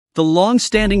The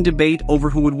long-standing debate over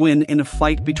who would win in a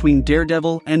fight between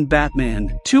Daredevil and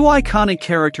Batman, two iconic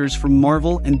characters from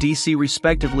Marvel and DC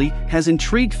respectively, has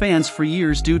intrigued fans for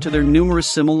years due to their numerous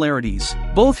similarities.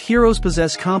 Both heroes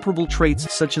possess comparable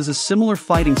traits such as a similar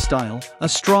fighting style, a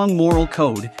strong moral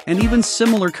code, and even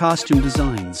similar costume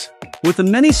designs. With the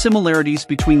many similarities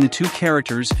between the two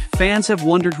characters, fans have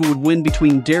wondered who would win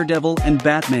between Daredevil and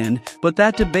Batman, but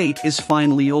that debate is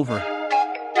finally over.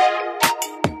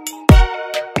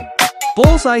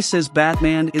 Bullseye says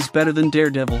Batman is better than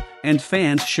Daredevil, and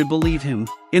fans should believe him.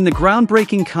 In the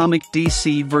groundbreaking comic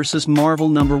DC vs. Marvel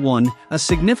 #1, a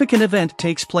significant event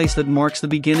takes place that marks the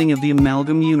beginning of the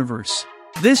Amalgam universe.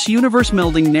 This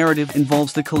universe-melding narrative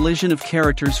involves the collision of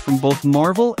characters from both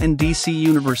Marvel and DC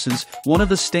universes. One of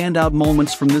the standout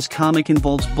moments from this comic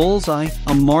involves Bullseye,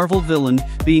 a Marvel villain,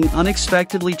 being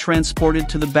unexpectedly transported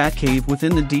to the Batcave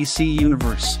within the DC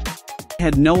universe. He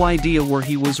had no idea where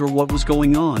he was or what was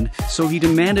going on, so he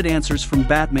demanded answers from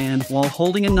Batman while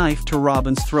holding a knife to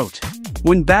Robin's throat.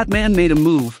 When Batman made a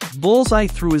move, Bullseye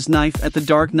threw his knife at the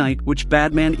Dark Knight, which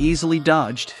Batman easily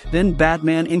dodged. Then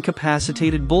Batman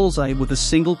incapacitated Bullseye with a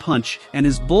single punch, and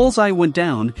as Bullseye went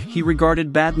down, he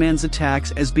regarded Batman's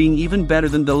attacks as being even better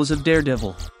than those of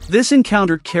Daredevil. This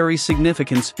encounter carries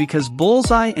significance because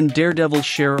Bullseye and Daredevil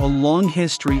share a long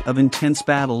history of intense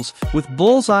battles, with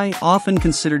Bullseye often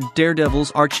considered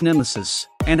Daredevil's arch-nemesis.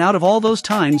 And out of all those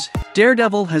times,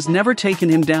 Daredevil has never taken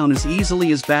him down as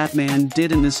easily as Batman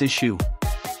did in this issue.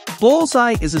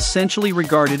 Bullseye is essentially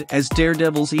regarded as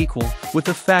Daredevil's equal, with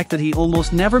the fact that he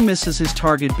almost never misses his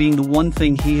target being the one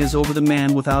thing he has over the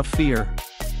man without fear.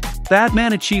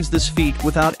 Batman achieves this feat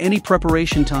without any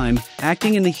preparation time,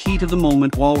 acting in the heat of the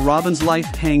moment while Robin's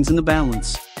life hangs in the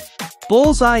balance.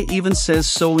 Bullseye even says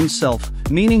so himself,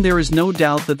 meaning there is no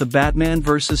doubt that the Batman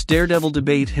vs. Daredevil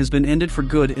debate has been ended for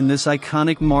good in this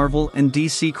iconic Marvel and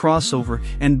DC crossover,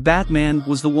 and Batman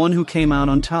was the one who came out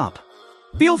on top.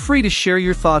 Feel free to share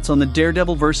your thoughts on the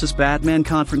Daredevil vs. Batman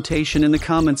confrontation in the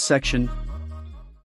comments section.